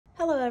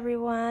Hello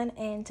everyone,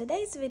 in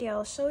today's video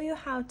I'll show you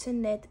how to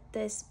knit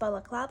this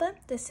balaclava.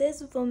 This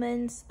is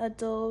women's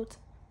adult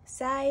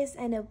size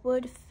and it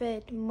would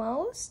fit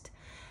most,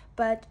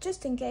 but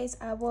just in case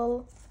I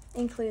will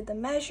include the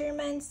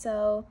measurements.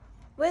 So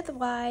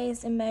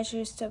width-wise it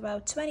measures to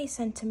about 20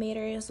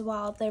 centimeters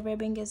while the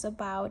ribbing is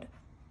about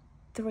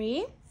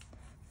 3.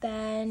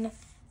 Then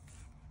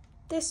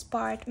this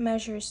part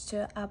measures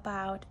to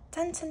about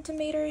 10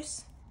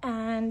 centimeters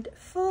and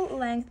full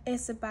length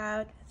is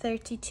about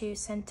 32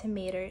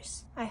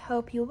 centimeters. I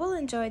hope you will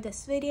enjoy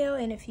this video,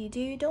 and if you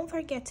do, don't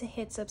forget to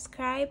hit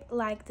subscribe,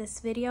 like this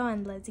video,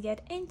 and let's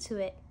get into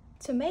it.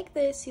 To make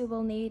this you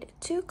will need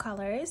 2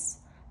 colors,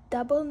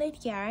 double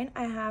knit yarn.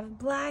 I have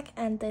black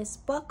and this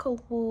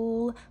Boucle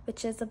wool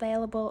which is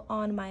available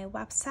on my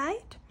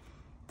website.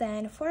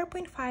 Then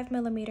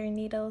 4.5mm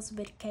needles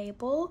with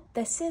cable.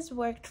 This is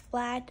worked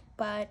flat,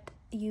 but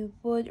you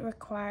would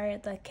require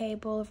the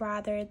cable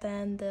rather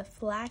than the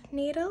flat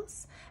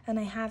needles, and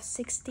I have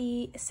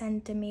 60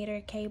 centimeter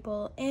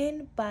cable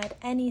in, but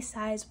any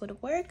size would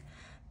work.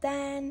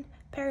 Then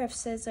pair of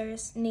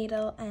scissors,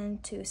 needle,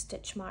 and 2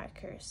 stitch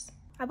markers.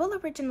 I will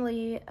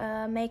originally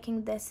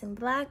making this in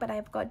black, but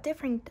I've got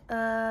different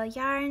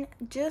yarn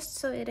just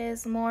so it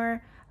is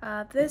more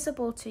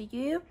visible to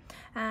you.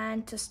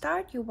 And to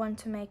start you want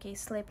to make a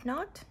slip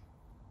knot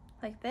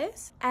like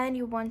this, and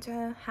you want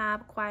to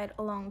have quite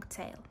a long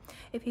tail.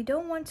 If you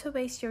don't want to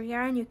waste your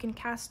yarn, you can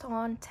cast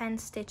on 10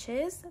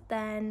 stitches,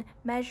 then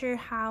measure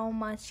how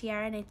much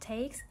yarn it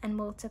takes and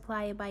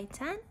multiply it by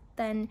 10,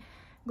 then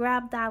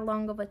grab that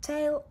long of a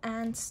tail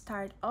and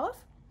start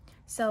off.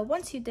 So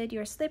once you did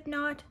your slip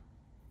knot,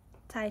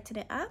 tighten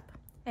it up,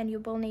 and you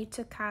will need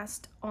to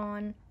cast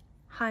on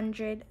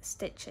 100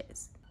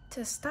 stitches.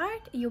 To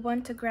start, you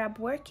want to grab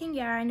working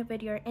yarn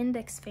with your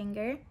index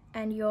finger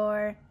and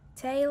your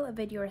tail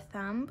with your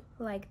thumb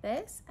like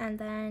this, and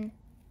then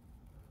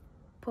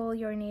pull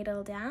your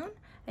needle down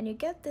and you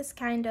get this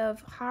kind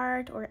of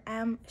heart or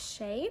M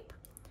shape.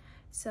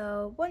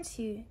 So once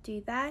you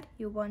do that,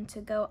 you want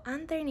to go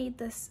underneath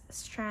this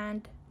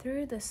strand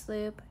through this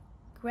loop,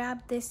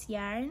 grab this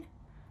yarn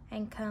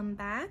and come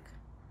back,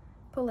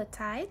 pull it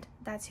tight.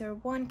 That's your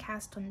 1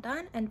 cast on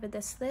done, and with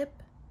the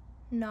slip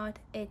knot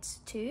it's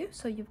 2,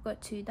 so you've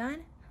got 2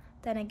 done.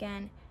 Then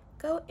again,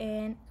 go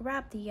in,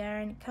 grab the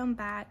yarn, come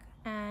back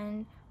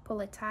and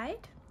pull it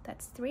tight.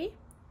 That's 3,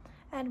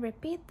 and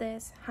repeat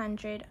this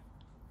 100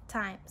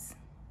 times.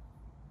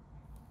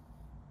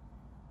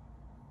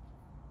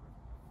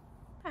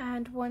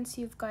 And once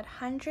you've got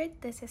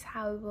 100, this is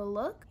how it will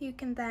look. You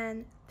can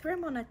then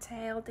trim on a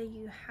tail that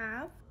you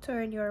have,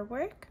 turn your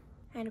work,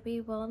 and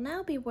we will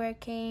now be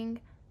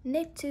working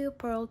knit 2,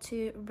 purl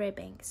 2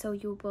 ribbing. So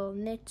you will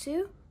knit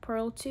 2,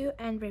 purl 2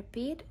 and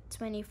repeat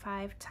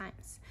 25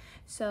 times.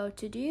 So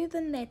to do the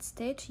knit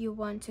stitch, you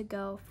want to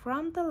go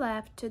from the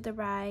left to the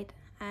right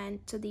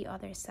and to the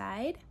other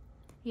side,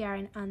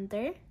 yarn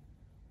under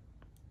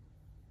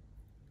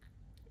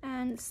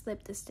and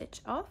slip the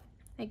stitch off.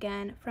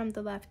 Again, from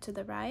the left to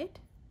the right,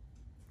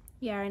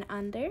 yarn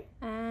under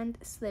and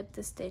slip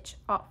the stitch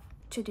off.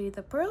 To do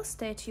the purl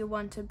stitch, you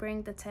want to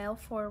bring the tail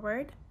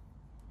forward,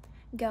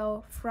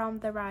 go from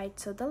the right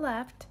to the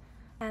left,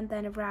 and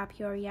then wrap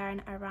your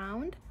yarn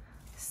around,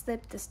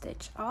 slip the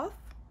stitch off,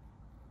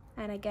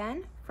 and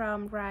again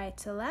from right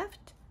to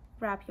left,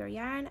 wrap your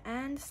yarn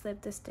and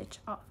slip the stitch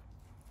off.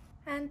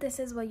 And this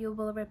is what you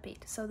will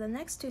repeat. So the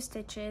next 2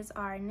 stitches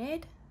are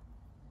knit,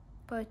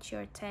 put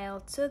your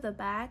tail to the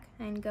back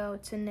and go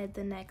to knit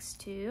the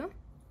next 2,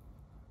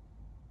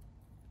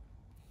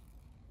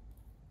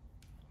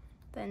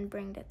 then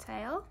bring the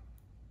tail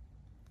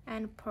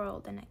and purl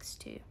the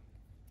next 2.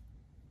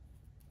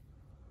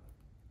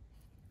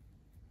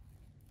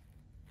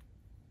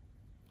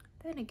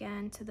 Then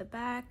again to the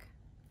back,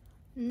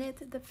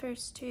 knit the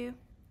first 2,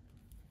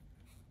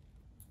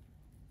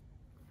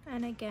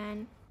 and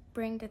again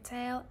bring the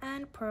tail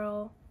and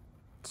purl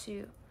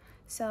 2.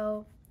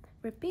 So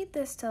repeat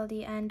this till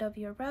the end of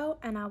your row,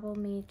 and I will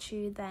meet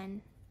you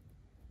then.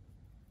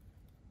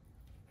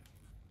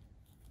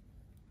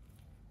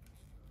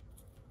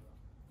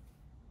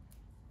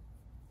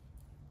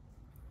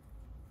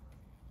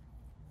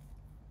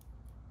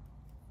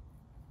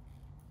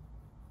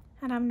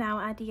 And I'm now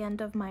at the end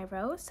of my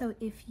row, so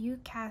if you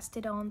cast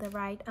it on the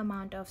right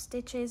amount of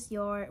stitches,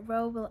 your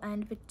row will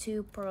end with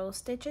 2 purl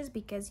stitches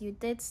because you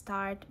did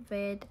start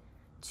with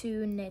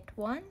 2 knit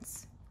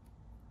ones.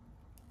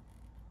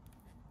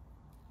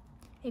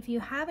 If you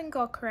haven't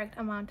got correct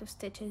amount of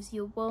stitches,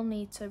 you will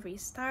need to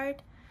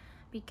restart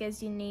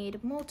because you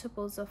need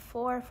multiples of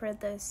 4 for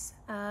this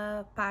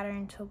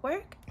pattern to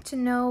work. To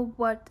know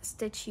what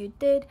stitch you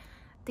did,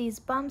 these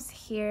bumps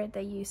here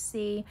that you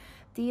see,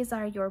 these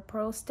are your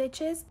purl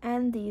stitches,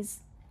 and these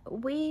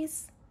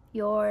V's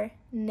your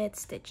knit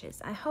stitches.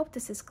 I hope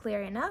this is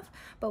clear enough,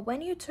 but when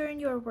you turn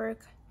your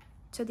work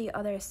to the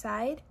other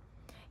side,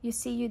 you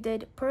see you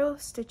did purl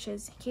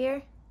stitches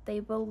here,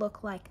 they will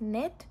look like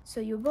knit. So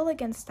you will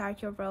again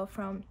start your row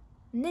from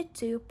knit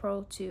 2,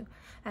 purl 2,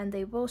 and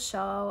they will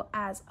show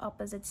as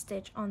opposite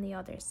stitch on the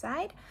other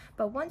side.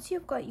 But once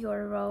you've got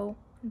your row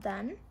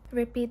done,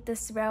 repeat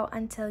this row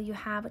until you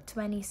have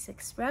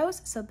 26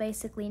 rows. So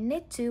basically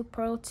knit 2,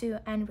 purl 2,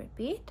 and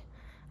repeat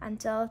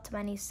until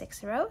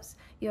 26 rows.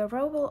 Your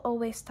row will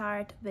always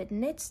start with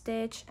knit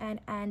stitch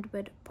and end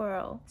with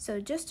purl. So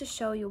just to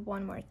show you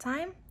one more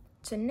time,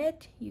 to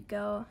knit you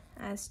go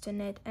as to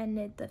knit and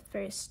knit the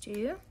first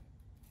 2,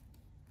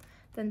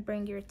 then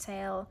bring your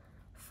tail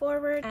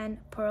forward and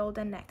purl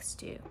the next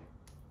 2,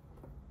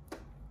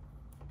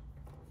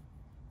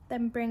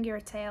 then bring your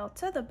tail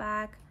to the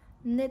back,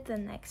 knit the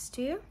next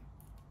 2,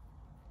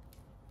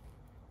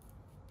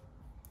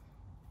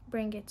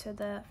 bring it to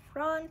the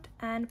front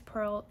and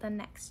purl the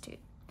next 2.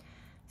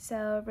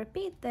 So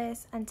repeat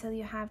this until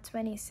you have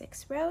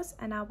 26 rows,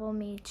 and I will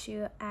meet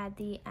you at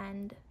the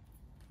end.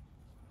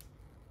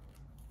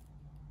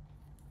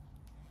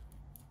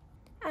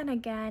 And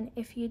again,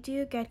 if you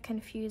do get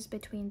confused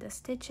between the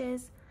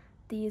stitches,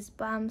 these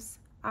bumps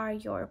are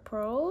your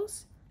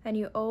purls, and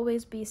you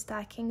always be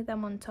stacking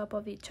them on top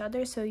of each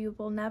other, so you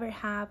will never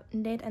have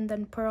knit and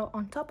then purl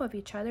on top of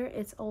each other.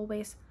 It's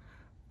always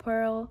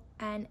purl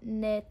and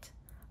knit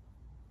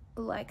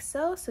like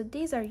so. So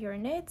these are your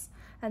knits,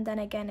 and then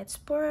again it's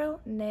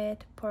purl,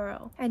 knit,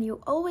 purl, and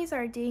you always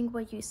are doing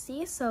what you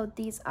see. So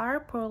these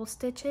are purl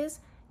stitches,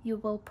 you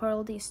will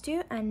purl these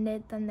 2 and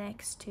knit the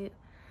next 2.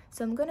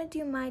 So I'm gonna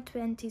do my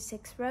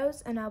 26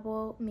 rows and I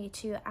will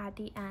meet you at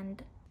the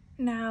end.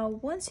 Now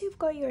once you've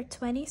got your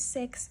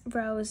 26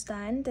 rows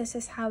done, this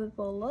is how it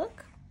will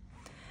look.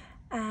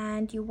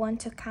 And you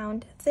want to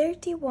count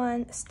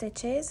 31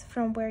 stitches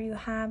from where you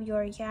have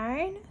your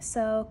yarn.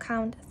 So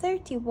count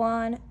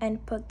 31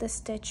 and put the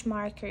stitch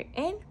marker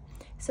in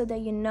so that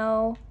you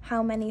know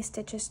how many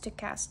stitches to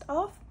cast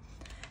off.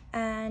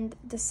 And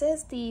this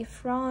is the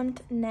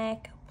front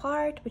neck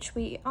part which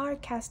we are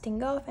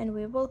casting off, and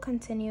we will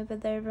continue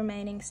with the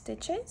remaining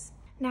stitches.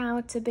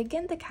 Now to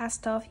begin the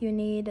cast off, you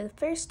need the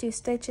first 2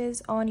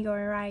 stitches on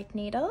your right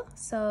needle.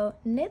 So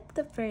knit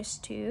the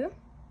first 2,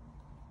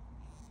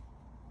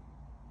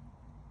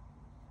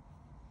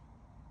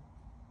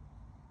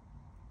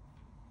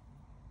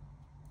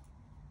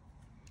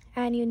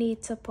 and you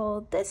need to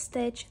pull this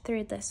stitch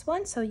through this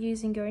one. So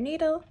using your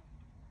needle,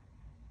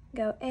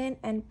 go in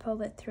and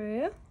pull it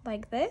through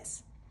like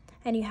this,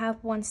 and you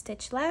have 1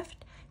 stitch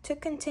left. To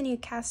continue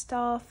cast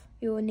off,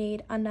 you will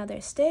need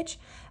another stitch,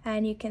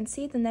 and you can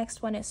see the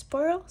next one is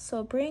purl.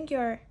 So bring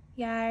your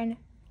yarn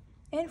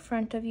in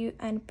front of you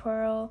and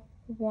purl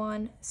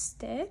 1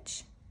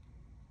 stitch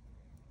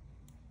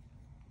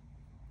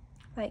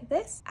like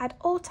this. At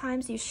all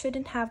times you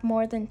shouldn't have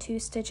more than 2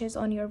 stitches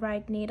on your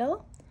right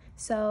needle,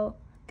 so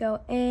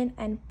go in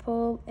and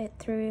pull it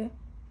through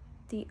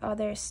the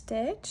other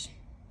stitch,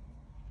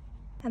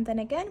 and then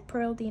again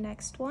purl the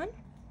next one.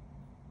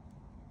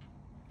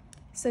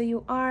 So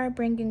you are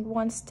bringing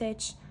 1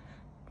 stitch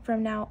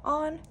from now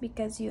on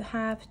because you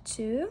have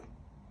 2,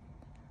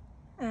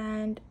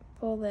 and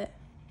pull it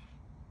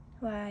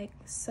like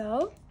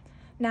so.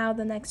 Now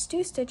the next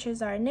 2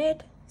 stitches are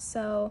knit,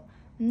 so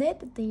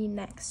knit the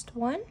next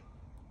one,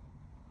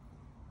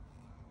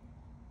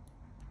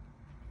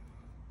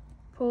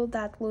 pull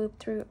that loop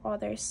through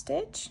other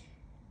stitch,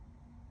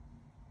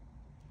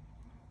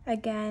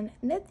 again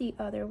knit the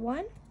other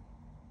one,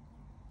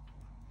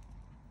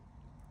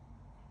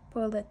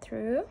 pull it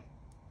through,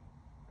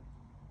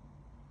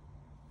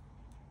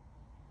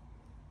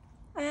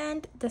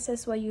 and this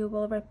is what you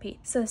will repeat.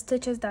 So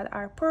stitches that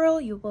are purl,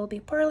 you will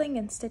be purling,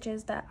 and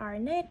stitches that are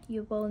knit,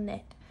 you will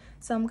knit.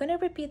 So I'm gonna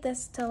repeat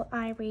this till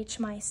I reach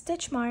my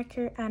stitch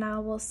marker, and I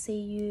will see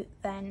you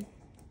then.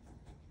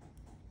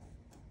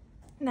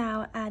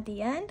 Now at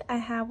the end, I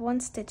have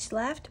 1 stitch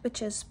left,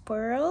 which is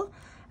purl,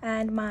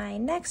 and my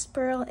next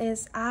purl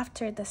is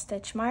after the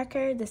stitch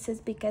marker. This is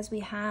because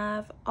we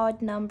have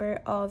odd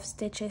number of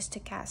stitches to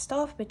cast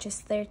off, which is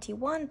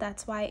 31.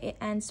 That's why it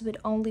ends with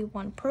only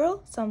 1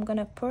 purl. So I'm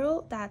gonna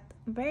purl that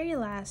very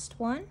last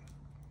one,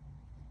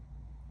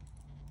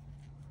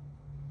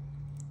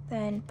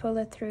 then pull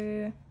it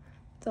through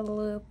the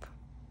loop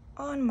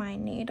on my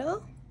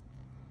needle,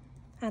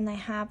 and I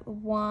have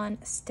 1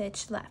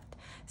 stitch left.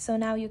 So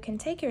now you can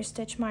take your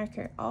stitch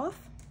marker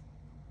off,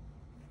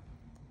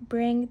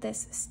 bring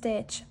this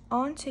stitch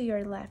onto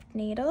your left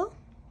needle,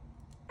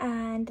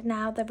 and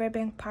now the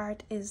ribbing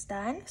part is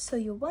done. So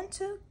you want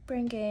to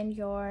bring in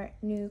your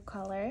new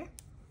color,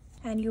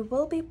 and you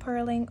will be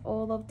purling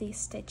all of these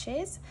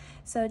stitches.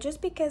 So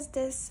just because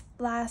this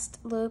last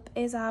loop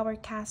is our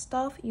cast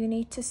off, you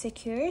need to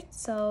secure it.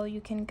 So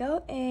you can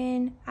go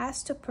in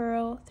as to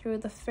purl through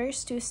the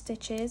first 2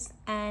 stitches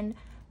and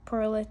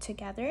purl it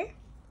together.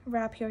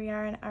 Wrap your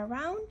yarn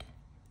around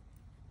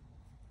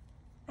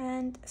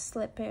and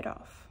slip it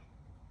off.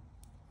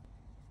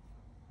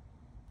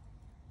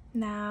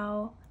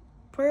 Now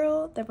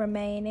purl the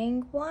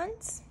remaining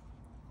ones,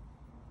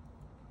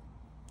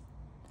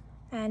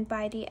 and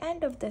by the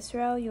end of this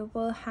row you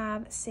will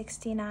have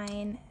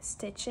 69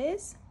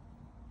 stitches.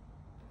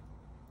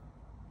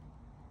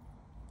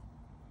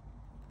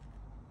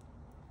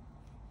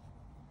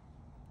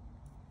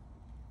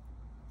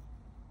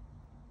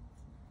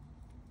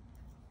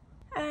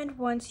 And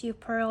once you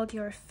purled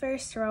your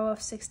first row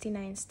of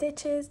 69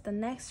 stitches, the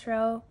next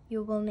row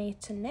you will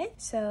need to knit.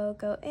 So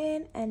go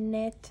in and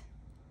knit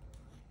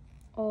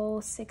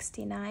all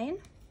 69.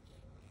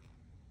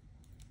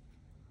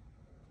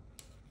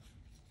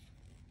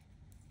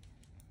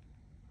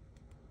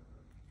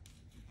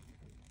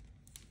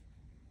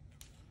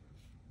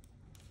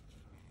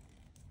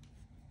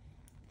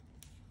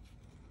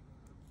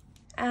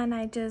 And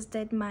I just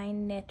did my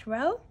knit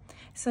row.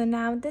 So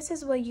now this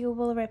is what you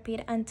will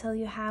repeat until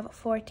you have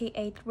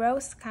 48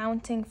 rows,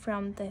 counting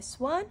from this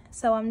one.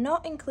 So I'm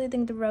not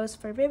including the rows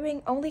for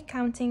ribbing, only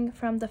counting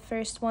from the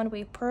first one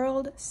we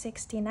purled,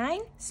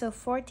 69. So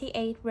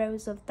 48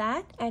 rows of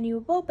that, and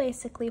you will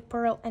basically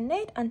purl and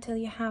knit until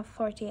you have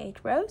 48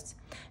 rows.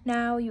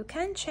 Now you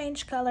can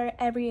change color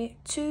every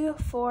 2,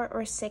 4,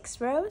 or 6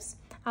 rows.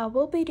 I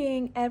will be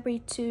doing every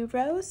 2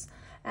 rows.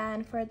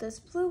 And for this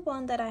blue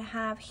one that I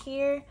have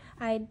here,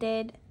 I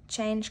did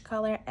change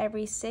color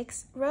every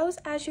 6 rows,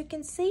 as you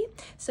can see.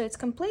 So it's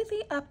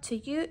completely up to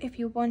you if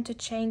you want to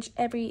change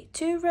every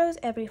 2 rows,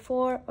 every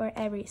 4, or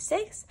every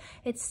 6.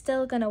 It's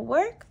still gonna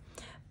work,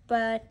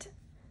 but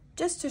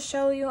just to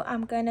show you,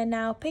 I'm gonna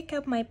now pick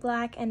up my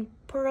black and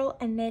purl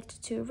and knit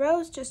 2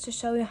 rows just to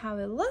show you how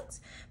it looks.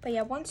 But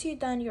yeah, once you've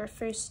done your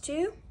first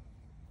 2,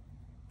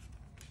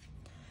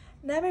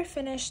 never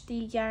finish the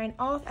yarn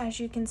off,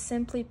 as you can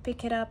simply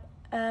pick it up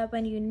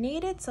when you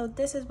need it. So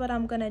this is what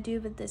I'm gonna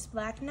do with this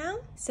black now.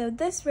 So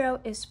this row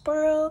is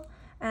purl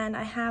and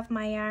I have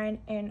my yarn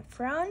in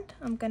front.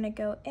 I'm gonna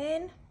go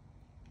in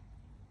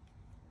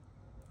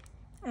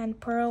and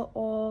purl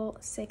all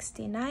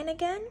 69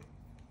 again.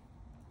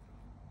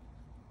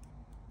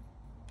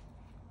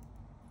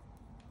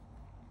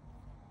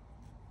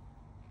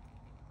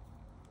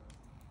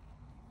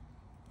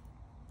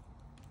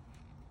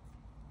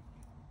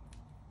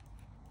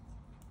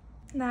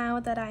 Now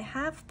that I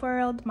have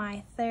purled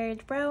my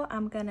 3rd row,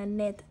 I'm gonna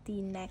knit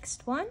the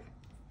next one.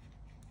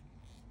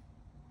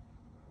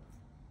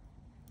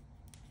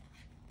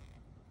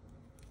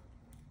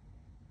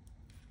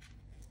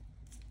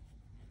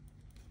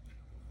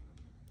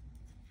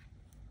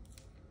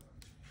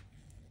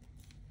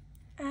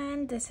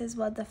 And this is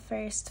what the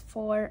first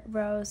 4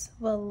 rows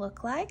will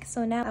look like.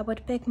 So now I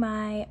would pick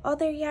my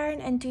other yarn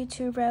and do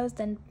 2 rows,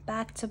 then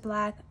back to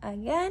black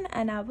again,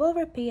 and I will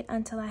repeat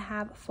until I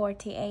have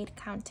 48,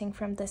 counting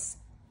from this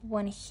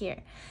one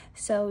here.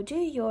 So do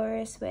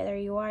yours whether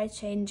you are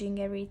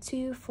changing every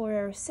 2,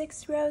 4, or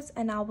 6 rows,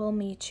 and I will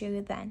meet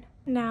you then.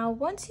 Now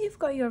once you've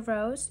got your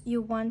rows,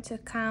 you want to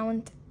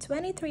count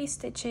 23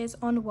 stitches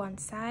on one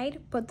side,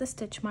 put the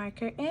stitch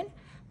marker in,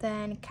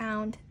 then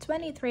count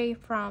 23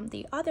 from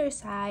the other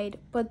side,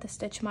 put the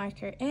stitch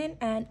marker in,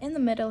 and in the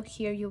middle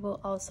here you will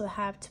also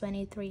have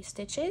 23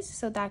 stitches.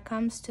 So that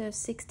comes to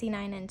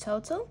 69 in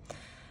total,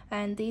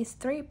 and these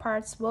 3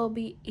 parts will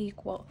be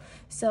equal.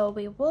 So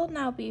we will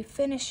now be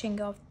finishing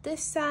off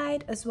this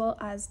side as well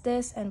as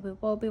this, and we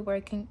will be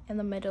working in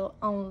the middle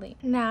only.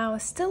 Now,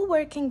 still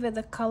working with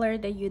the color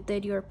that you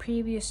did your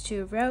previous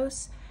 2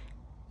 rows,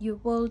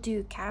 you will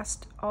do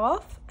cast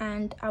off,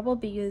 and I will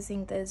be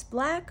using this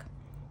black.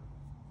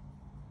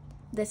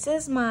 This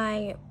is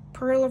my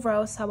purl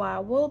row, so I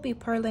will be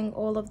purling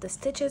all of the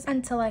stitches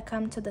until I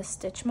come to the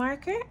stitch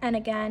marker. And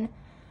again,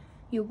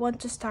 you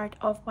want to start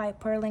off by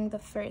purling the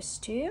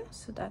first 2.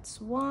 So that's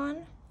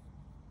 1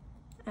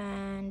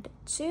 and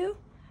 2,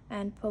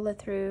 and pull it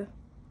through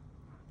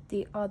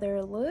the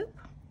other loop.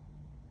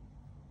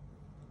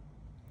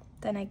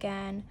 Then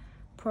again,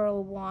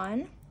 purl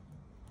 1,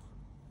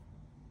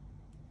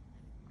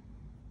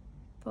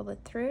 pull it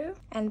through,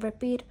 and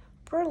repeat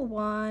purl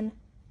 1,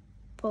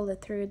 pull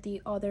it through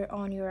the other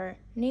on your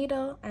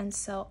needle, and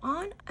so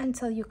on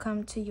until you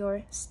come to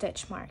your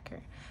stitch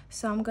marker.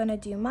 So I'm gonna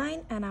do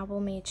mine and I will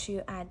meet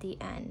you at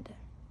the end.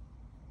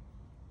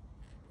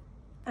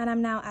 And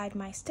I'm now at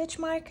my stitch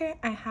marker.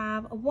 I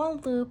have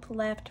 1 loop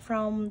left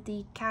from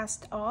the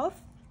cast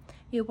off.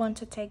 You want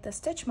to take the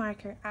stitch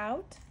marker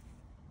out,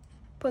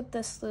 put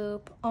this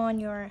loop on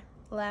your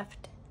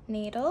left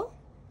needle.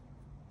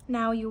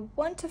 Now you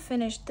want to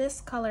finish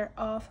this color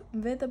off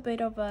with a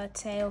bit of a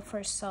tail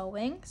for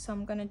sewing, so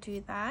I'm gonna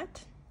do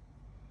that.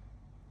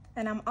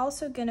 And I'm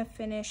also gonna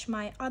finish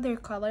my other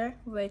color,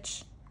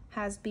 which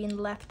has been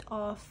left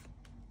off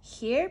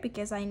here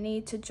because I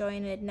need to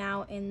join it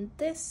now in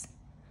this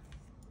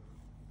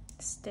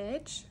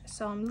stitch.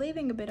 So I'm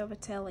leaving a bit of a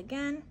tail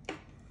again.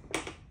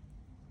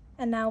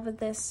 And now with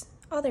this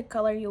other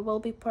color, you will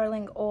be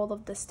purling all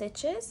of the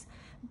stitches.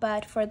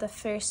 But for the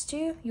first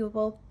 2, you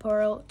will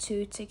purl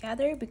 2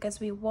 together because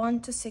we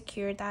want to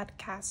secure that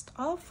cast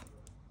off.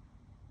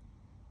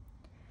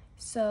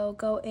 So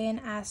go in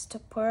as to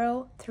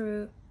purl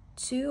through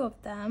 2 of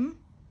them,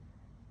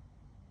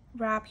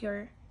 wrap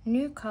your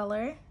new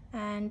color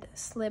and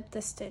slip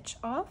the stitch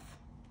off.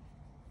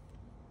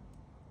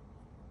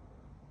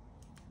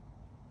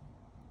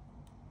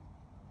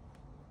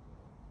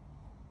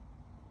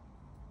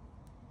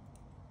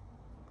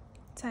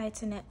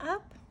 Tighten it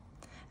up.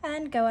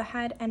 And go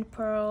ahead and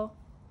purl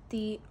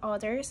the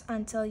others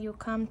until you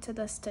come to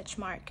the stitch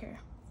marker.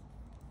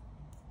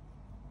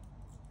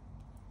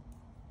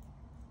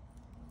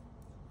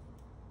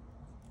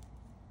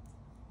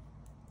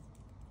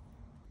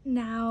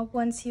 Now,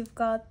 once you've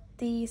got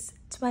these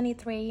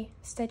 23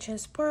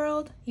 stitches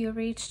purled, you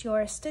reached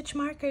your stitch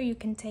marker, you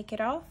can take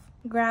it off.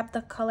 Grab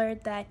the color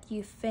that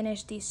you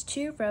finished these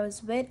 2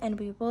 rows with, and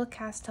we will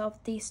cast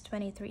off these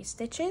 23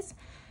 stitches.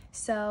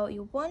 So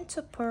you want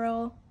to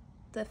purl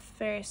the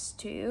first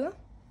 2.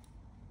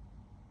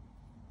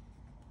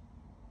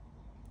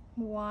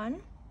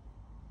 1.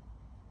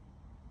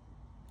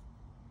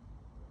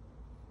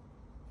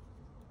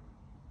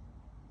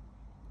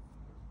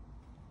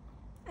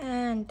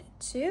 And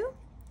 2,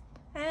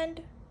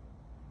 and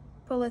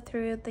pull it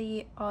through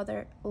the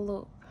other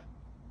loop.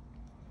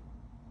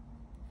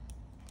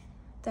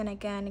 Then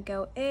again,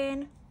 go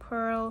in,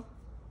 purl,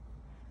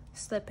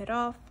 slip it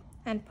off,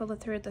 and pull it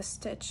through the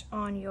stitch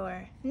on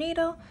your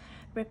needle.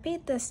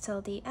 Repeat this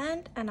till the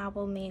end, and I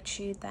will meet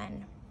you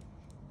then.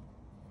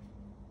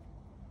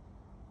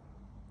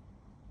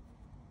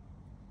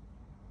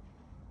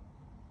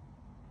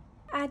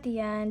 At the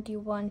end,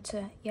 you want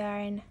to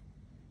yarn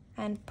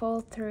and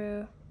pull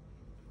through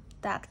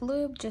that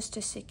loop just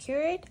to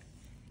secure it.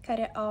 Cut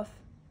it off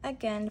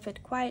again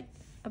with quite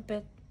a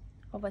bit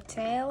of a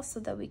tail so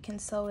that we can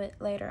sew it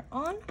later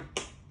on,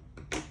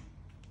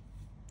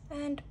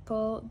 and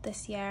pull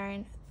this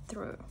yarn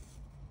through.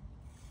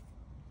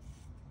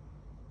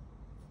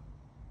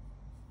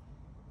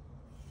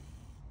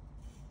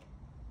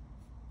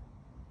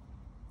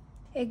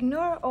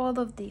 Ignore all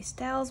of these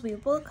tails, we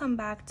will come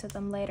back to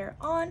them later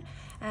on,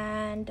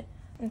 and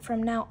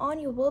from now on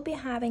you will be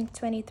having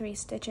 23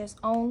 stitches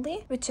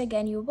only, which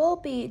again you will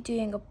be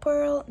doing a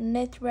purl,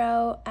 knit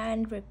row,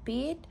 and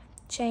repeat,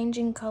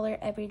 changing color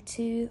every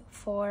 2,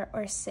 4,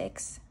 or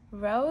 6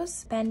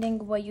 rows,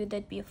 depending what you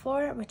did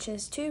before, which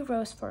is 2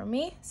 rows for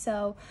me.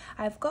 So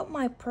I've got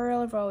my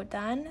purl row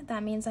done.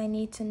 That means I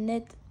need to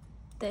knit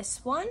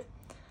this one,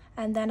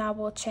 and then I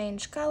will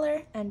change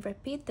color and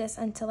repeat this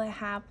until I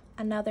have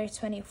another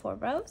 24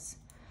 rows.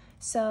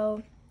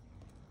 So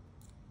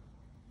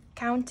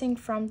counting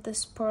from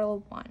this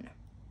purl 1.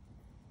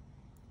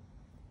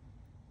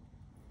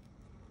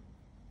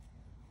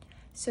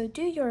 So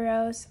do your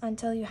rows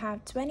until you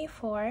have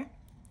 24,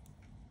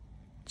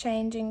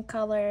 changing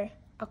color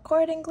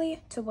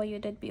accordingly to what you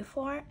did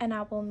before, and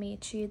I will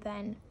meet you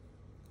then.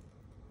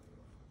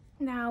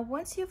 Now,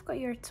 once you've got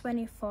your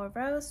 24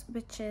 rows,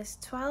 which is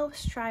 12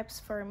 stripes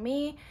for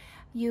me,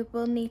 you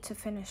will need to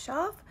finish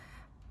off.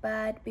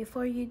 But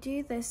before you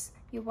do this,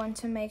 you want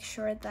to make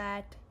sure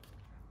that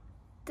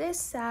this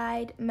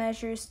side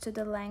measures to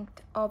the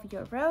length of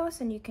your rows,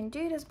 and you can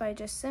do this by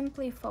just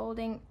simply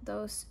folding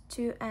those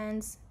 2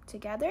 ends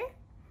together.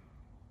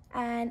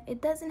 And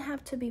it doesn't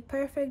have to be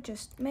perfect,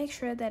 just make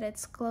sure that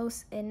it's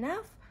close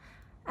enough,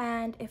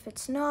 and if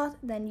it's not,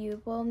 then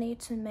you will need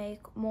to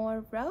make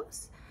more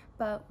rows.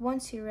 But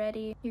once you're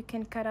ready, you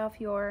can cut off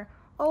your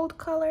old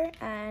color,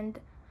 and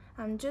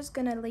I'm just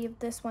gonna leave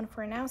this one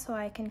for now so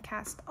I can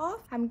cast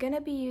off. I'm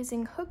gonna be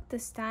using hook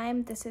this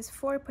time. This is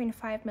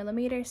 4.5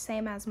 millimeters,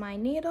 same as my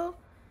needle,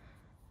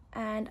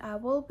 and I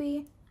will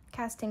be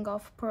casting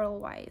off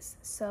purlwise.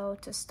 So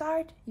to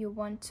start, you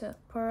want to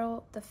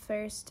purl the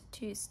first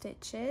 2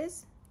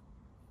 stitches,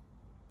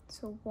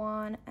 so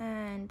 1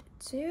 and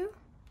 2,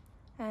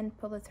 and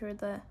pull it through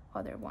the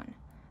other one.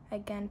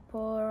 Again,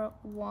 purl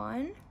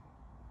 1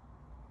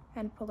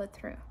 and pull it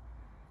through,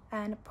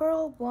 and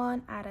purl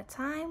 1 at a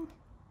time,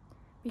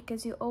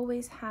 because you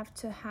always have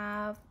to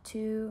have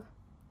 2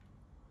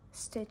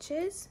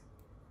 stitches.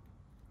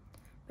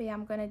 But yeah,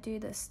 I'm gonna do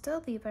this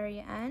till the very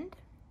end.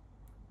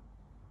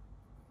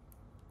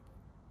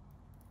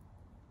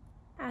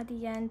 At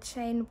the end,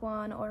 chain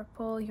 1 or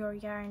pull your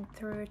yarn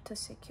through to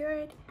secure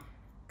it,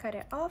 cut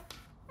it off,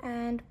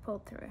 and pull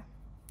through.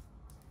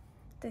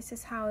 This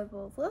is how it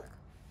will look.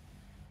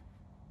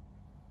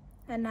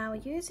 And now,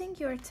 using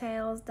your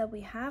tails that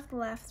we have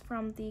left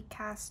from the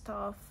cast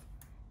off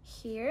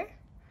here,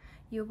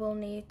 you will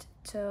need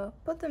to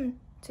put them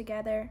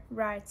together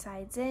right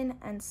sides in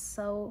and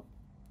sew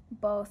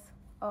both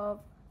of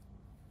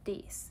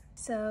these.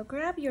 So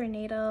grab your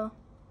needle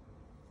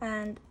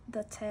and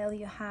the tail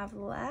you have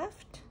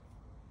left,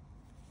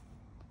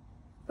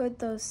 put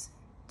those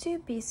 2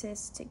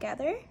 pieces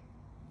together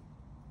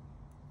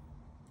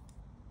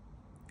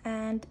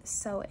and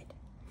sew it.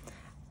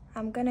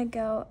 I'm gonna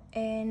go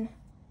in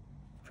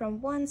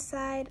from one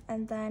side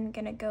and then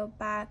gonna go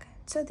back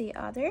to the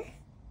other,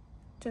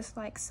 just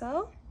like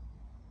so.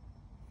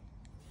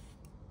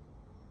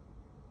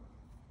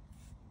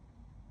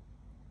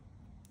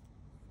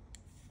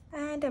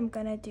 And I'm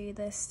gonna do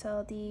this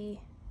till the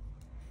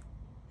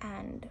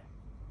end.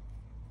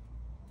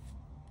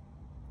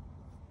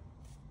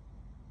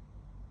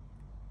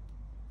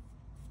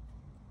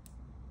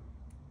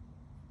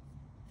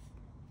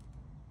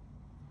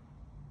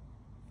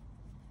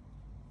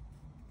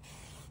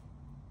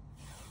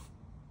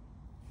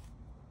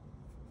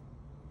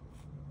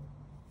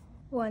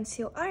 Once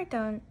you are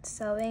done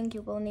sewing,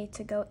 you will need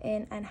to go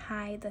in and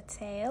hide the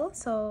tail.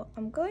 So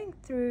I'm going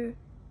through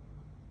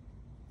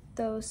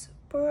those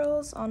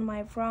purls on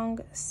my wrong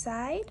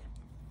side,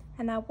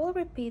 And I will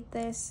repeat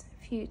this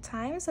a few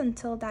times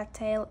until that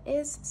tail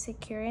is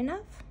secure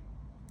enough.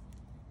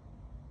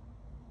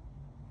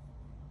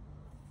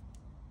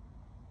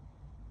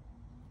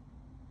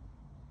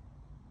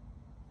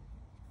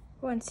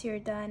 Once you're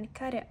done,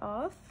 cut it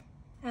off,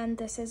 and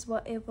this is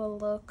what it will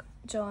look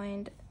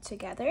joined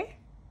together.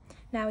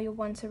 Now you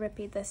want to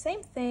repeat the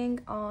same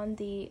thing on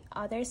the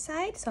other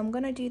side, so I'm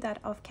gonna do that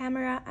off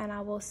camera and I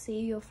will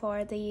see you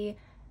for the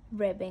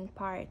ribbing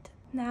part.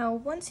 Now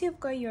once you've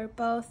got your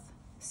both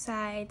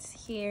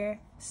sides here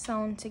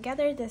sewn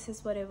together, this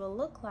is what it will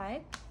look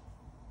like.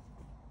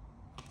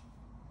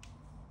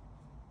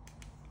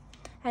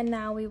 And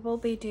now we will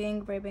be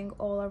doing ribbing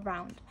all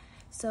around.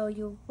 So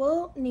you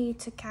will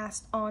need to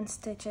cast on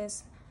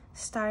stitches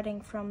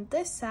starting from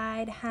this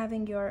side,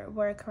 having your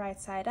work right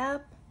side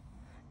up,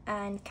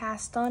 and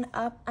cast on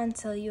up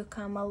until you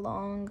come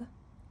along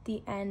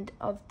the end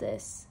of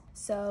this.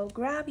 So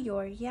grab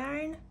your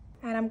yarn,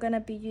 and I'm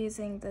gonna be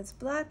using this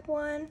black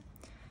one,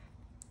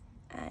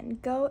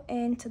 and go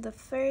into the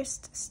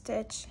first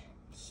stitch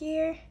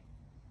here,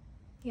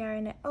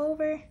 yarn it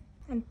over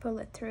and pull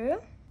it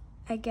through.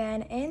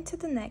 Again into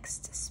the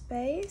next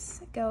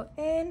space, go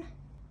in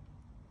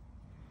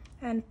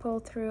and pull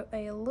through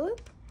a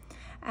loop,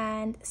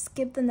 and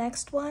skip the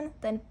next one,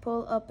 then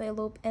pull up a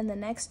loop in the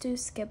next two,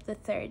 skip the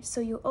third. So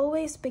you're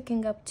always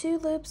picking up 2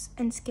 loops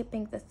and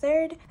skipping the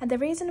third. And the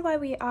reason why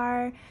we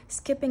are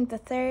skipping the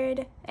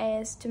third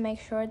is to make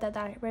sure that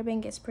that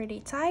ribbing is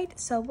pretty tight.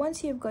 So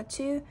once you've got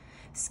 2,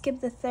 skip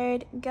the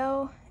third,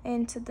 go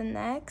into the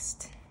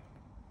next.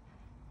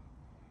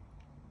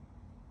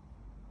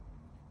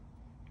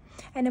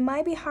 And it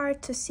might be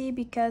hard to see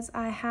because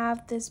I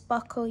have this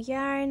buckle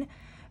yarn,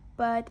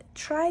 but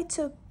try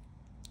to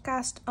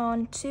cast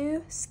on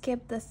 2,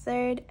 skip the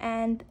third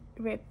and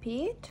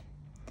repeat.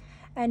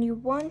 And you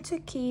want to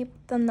keep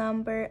the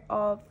number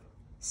of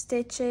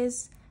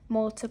stitches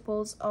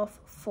multiples of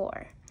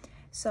 4.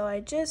 So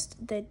I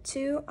just did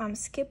 2, I'm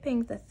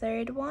skipping the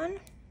third one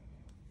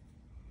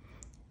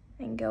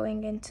and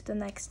going into the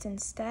next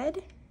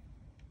instead.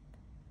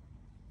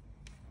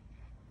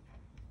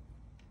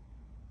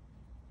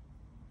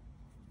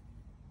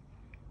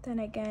 Then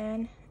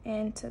again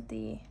into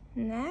the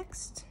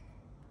next.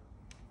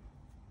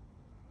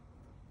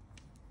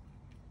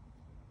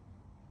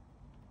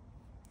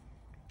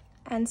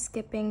 And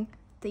skipping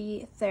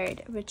the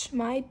third, which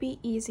might be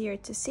easier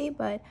to see,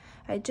 but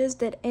I just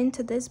did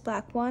into this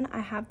black one. I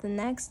have the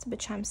next,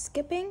 which I'm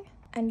skipping,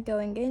 and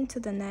going into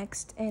the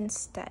next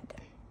instead.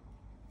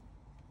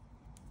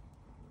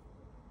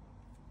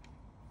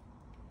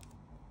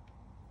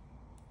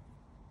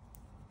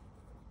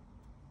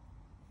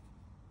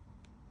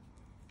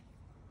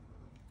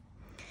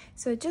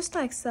 So just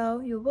like so,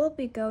 you will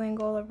be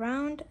going all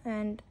around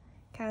and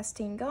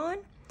casting on.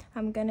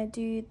 I'm gonna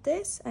do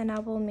this and I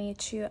will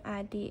meet you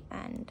at the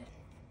end.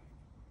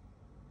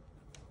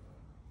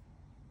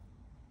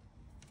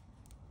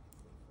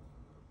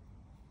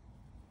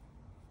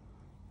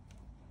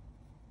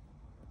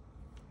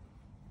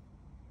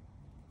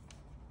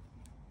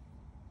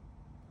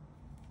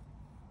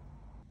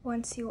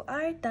 Once you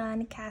are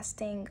done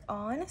casting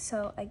on,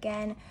 so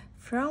again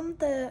from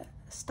the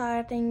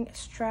starting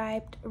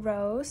striped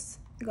rows,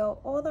 go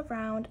all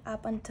around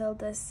up until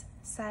this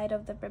side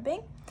of the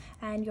ribbing,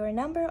 and your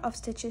number of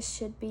stitches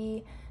should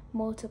be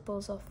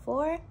multiples of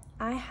 4.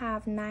 I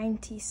have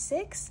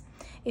 96.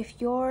 If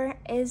your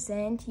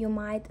isn't, you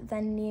might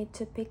then need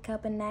to pick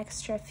up an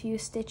extra few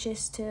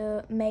stitches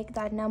to make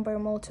that number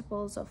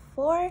multiples of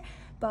 4.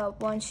 But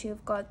once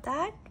you've got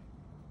that,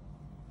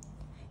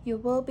 you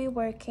will be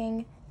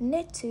working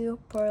knit 2,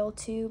 purl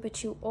 2,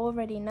 which you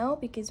already know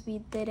because we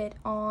did it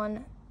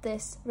on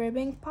this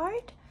ribbing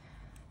part.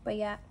 But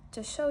yeah,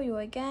 to show you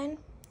again,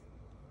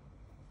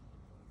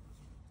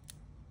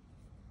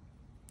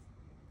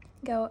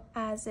 go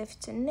as if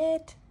to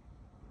knit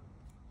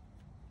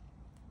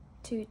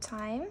 2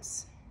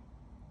 times,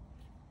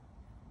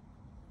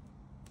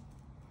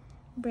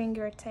 bring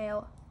your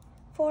tail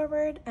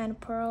forward and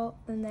purl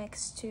the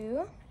next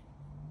 2,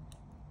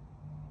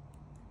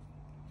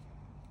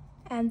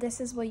 and this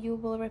is what you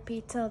will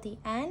repeat till the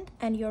end,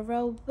 and your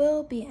row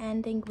will be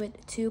ending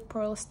with 2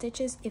 purl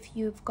stitches if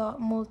you've got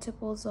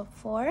multiples of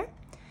 4.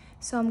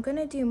 So I'm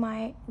gonna do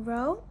my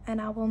row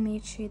and I will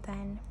meet you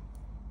then.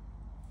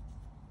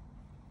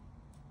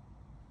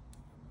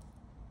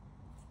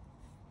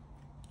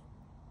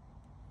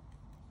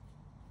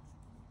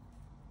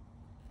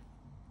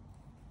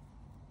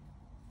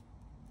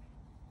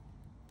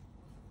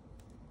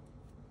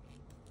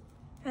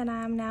 And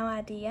I'm now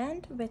at the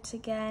end, which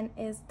again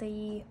is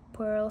the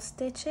purl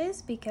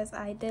stitches because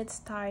I did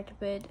start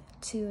with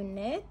 2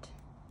 knit.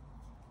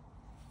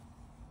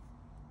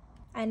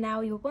 And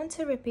now you want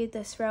to repeat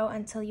this row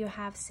until you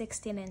have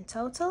 16 in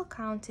total,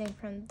 counting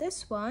from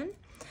this one.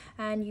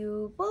 And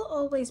you will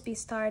always be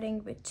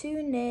starting with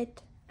 2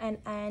 knit and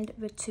end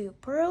with 2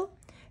 purl.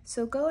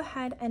 So go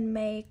ahead and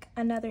make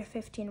another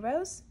 15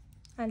 rows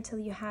until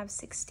you have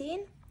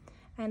 16,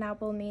 and I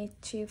will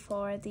meet you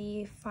for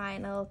the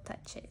final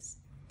touches.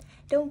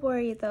 Don't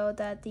worry though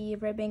that the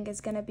ribbing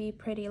is gonna be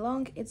pretty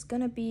long. It's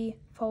gonna be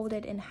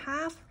folded in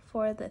half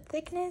for the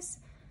thickness.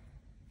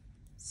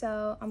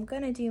 So I'm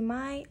gonna do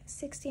my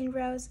 16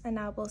 rows and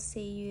I will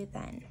see you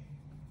then.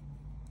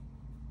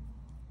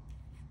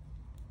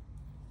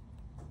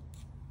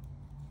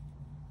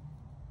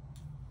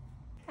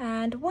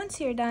 And once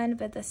you're done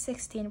with the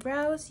 16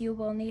 rows, you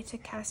will need to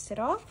cast it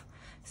off.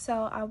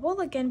 So I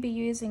will again be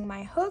using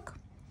my hook,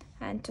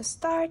 and to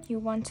start you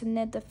want to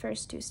knit the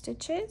first 2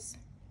 stitches,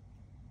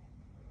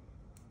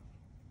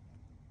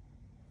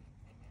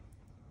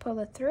 pull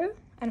it through,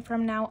 and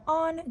from now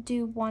on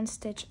do 1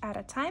 stitch at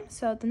a time.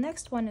 So the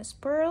next one is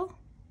purl,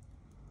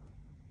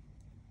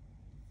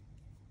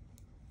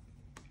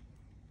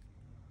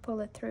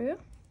 pull it through,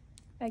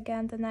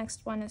 again the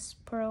next one is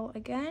purl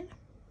again,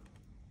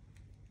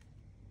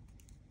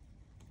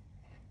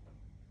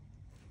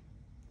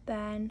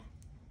 then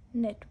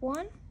knit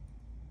 1,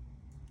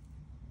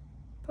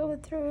 pull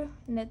it through,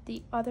 knit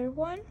the other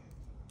one,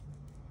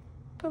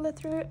 pull it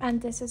through,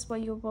 and this is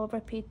what you will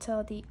repeat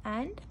till the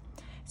end.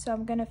 So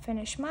I'm gonna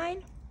finish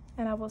mine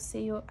and I will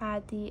see you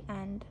at the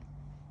end.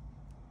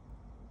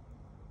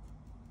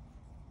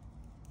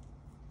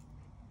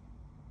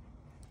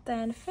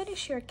 Then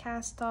finish your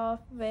cast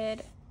off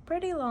with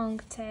pretty long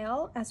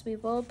tail, as we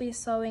will be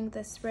sewing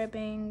this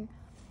ribbing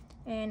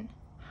in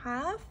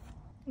half.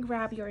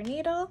 Grab your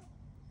needle,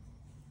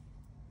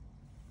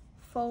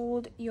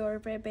 fold your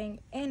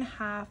ribbing in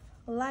half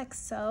like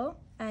so,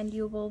 and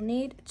you will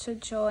need to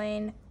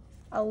join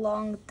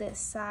along this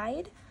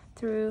side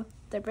through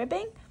the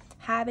ribbing,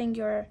 having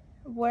your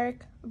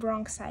work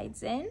wrong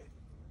sides in.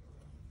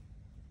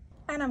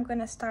 And I'm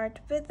gonna start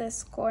with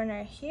this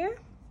corner here.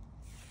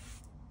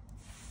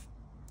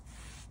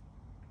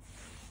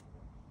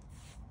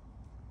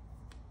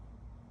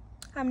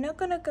 I'm not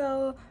gonna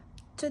go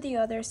to the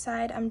other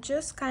side, I'm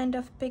just kind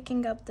of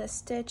picking up the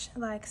stitch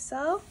like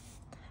so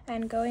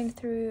and going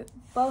through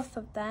both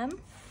of them.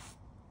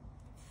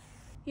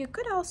 You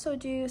could also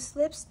do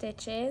slip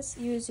stitches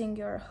using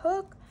your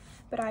hook,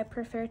 but I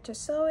prefer to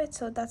sew it,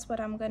 so that's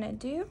what I'm gonna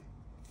do.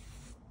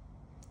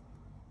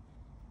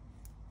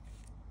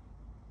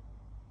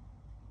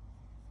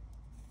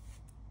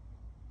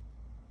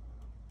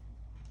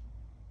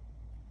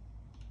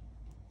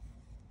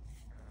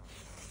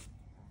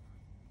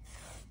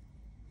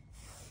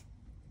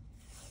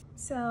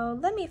 So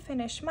let me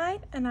finish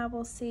mine and I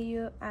will see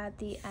you at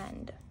the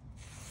end.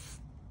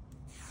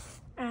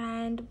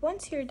 And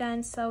once you're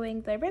done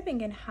sewing the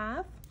ribbing in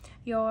half,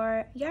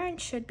 your yarn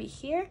should be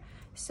here.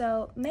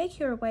 So make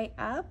your way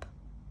up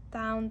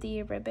down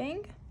the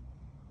ribbing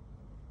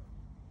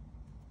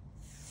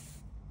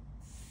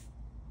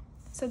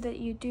so that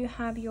you do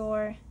have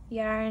your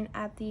yarn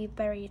at the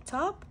very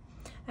top,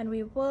 and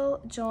we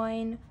will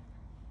join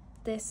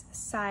this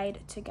side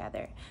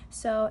together.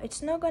 So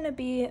it's not going to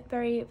be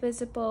very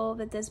visible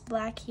with this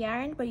black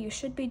yarn, but you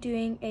should be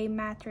doing a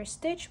matter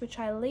stitch, which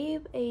I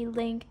leave a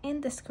link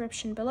in the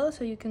description below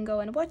so you can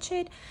go and watch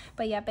it.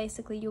 But yeah,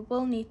 basically you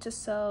will need to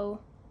sew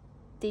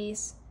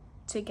these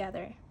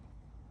together.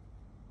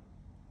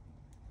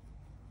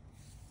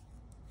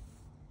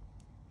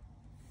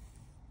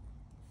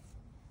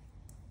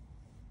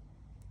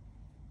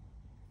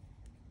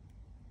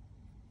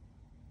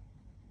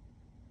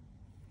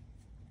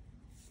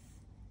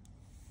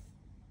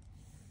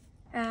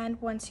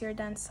 And once you're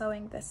done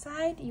sewing the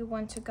side, you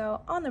want to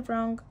go on the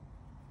wrong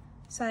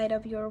side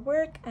of your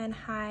work and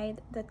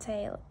hide the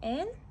tail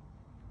in.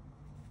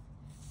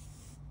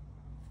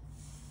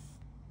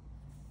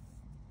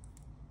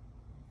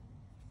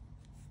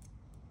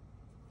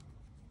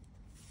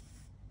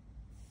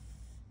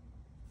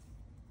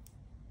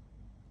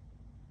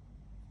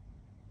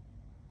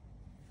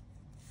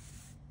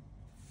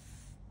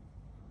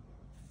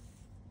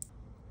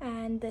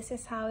 And this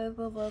is how it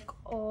will look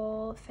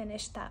all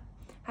finished up.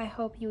 I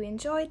hope you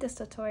enjoyed this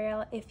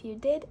tutorial. If you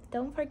did,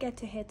 don't forget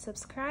to hit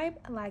subscribe,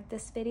 like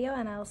this video,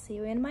 and I'll see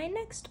you in my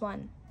next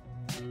one.